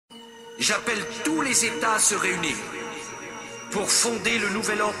J'appelle tous les États à se réunir pour fonder le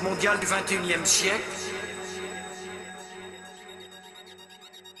nouvel ordre mondial du XXIe siècle.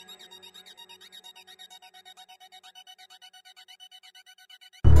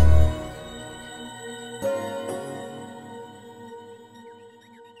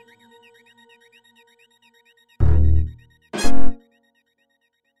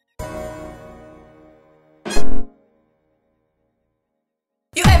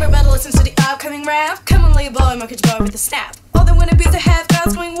 You everybody listens to the upcoming rap. Come on, label and market your boy with a snap. All the wanna be the have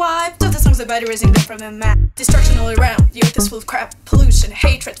gods going wide. Do the songs about erasing them from a map. Destruction all around, the earth is full of crap. Pollution,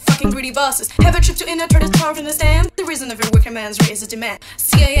 hatred, fucking greedy bosses. Have a trip to inner turn the tar from the stand. The reason every working man's raise a demand.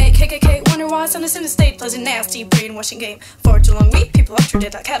 CIA, KKK, wonder why on the state plays a nasty brainwashing game. For too long we people are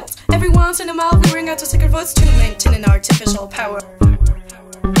treated like cattle. Every once in a while we ring out to secret votes to maintain an artificial power.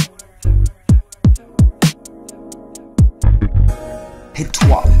 Et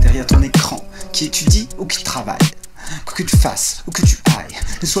toi, derrière ton écran, qui étudie ou qui travaille, quoi que tu fasses ou que tu ailles,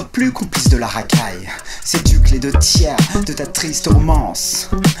 ne sois plus complice de la racaille. Sais-tu que les 2/3 de ta triste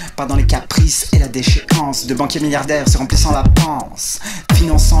romance part dans les caprices et la déchéance de banquiers milliardaires se remplissant la panse,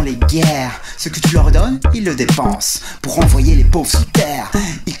 finançant les guerres. Ce que tu leur donnes, ils le dépensent pour envoyer les pauvres sous terre.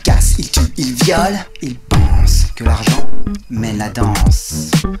 Ils cassent, ils tuent, ils violent. Ils pensent que l'argent mène la danse.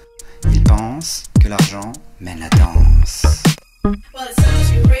 Ils pensent que l'argent mène la danse. Well, it's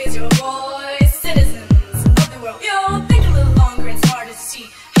time to raise your voice, citizens of the world. Yo, think a little longer and smarter to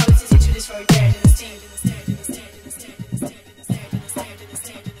see how it's easy to destroy their dynasty.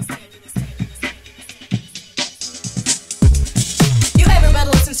 You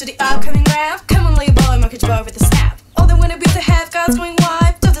everybody listens to the upcoming rap. Come on, label and market your boy with a snap. All they wanna be the have gods going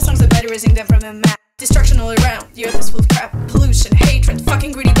wide. Do the songs about erasing them from a map. Destruction all around, the earth is full of crap. Pollution, hatred,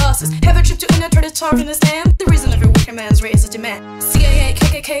 fucking greedy bosses. Have a trip to inner turn the tar from the stand. The reason every working man's raise a demand. CIA,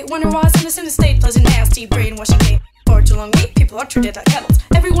 KKK, wonder why on the state plays a nasty brainwashing game. For too long we people are treated like cattle.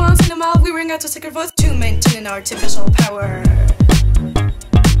 Every once in a while we ring out to secret votes to maintain an artificial power.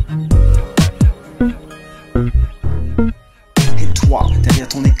 Et toi, derrière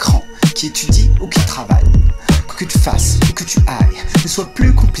ton écran, qui étudie ou qui travaille, quoi que tu fasses ou que tu ailles, ne sois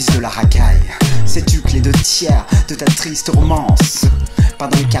plus complice de la racaille. Sais-tu que les 2/3 de ta triste romance part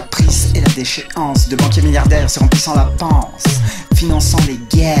dans les caprices et la déchéance de banquiers milliardaires se remplissant la panse, finançant les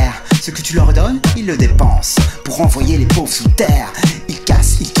guerres. Ce que tu leur donnes, ils le dépensent pour envoyer les pauvres sous terre. Ils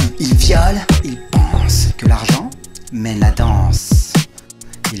cassent, ils tuent, ils violent. Ils pensent que l'argent mène la danse.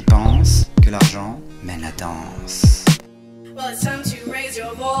 Ils pensent que l'argent mène la danse. Well, it's time to raise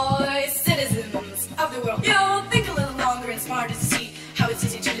your voice, citizens of the world. Yo, think a little longer and smarter to see how it's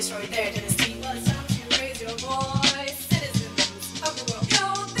easy to destroy their dynasty. Well, it's time to raise your voice, citizens of the world.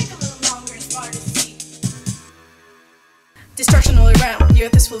 Yo, think a little longer and smarter to see. Destruction all around, the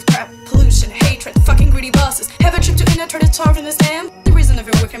earth is full of crap. Pollution, hatred, fucking greedy bosses. Have a trip to inner turn the tar from the stand. The reason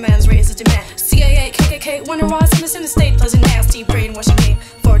every working man's raise a demand. CIA, KKK, wonder why on the state plays a nasty brainwashing game.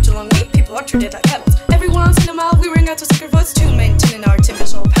 For too long we people are treated like